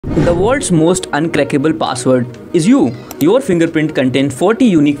The world's most uncrackable password is you. Your fingerprint contains 40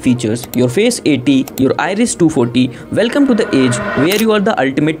 unique features, your face 80, your iris 240. Welcome to the age where you are the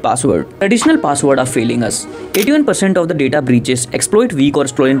ultimate password. Traditional passwords are failing us. 81% of the data breaches exploit weak or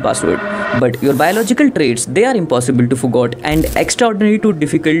stolen password. But your biological traits, they are impossible to forget and extraordinarily too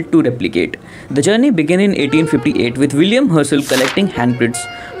difficult to replicate. The journey began in 1858 with William Herschel collecting handprints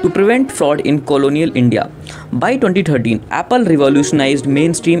to prevent fraud in colonial India. By 2013, Apple revolutionized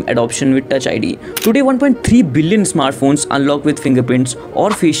mainstream adoption with Touch ID. Today, 1.3 billion smartphones unlock with fingerprints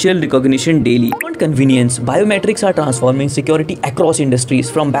or facial recognition daily. Beyond convenience, biometrics are transforming security across industries,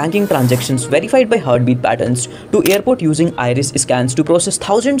 from banking transactions verified by heartbeat patterns to airport using iris scans to process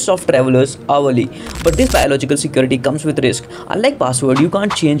thousands of travelers hourly. But this biological security comes with risk. Unlike password, you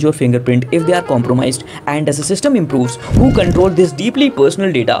can't change your fingerprint if they are compromised, and as the system improves, who control this deeply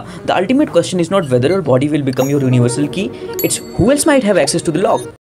personal data? The ultimate question is not whether your body will become your universal key, it's who else might have access to the lock.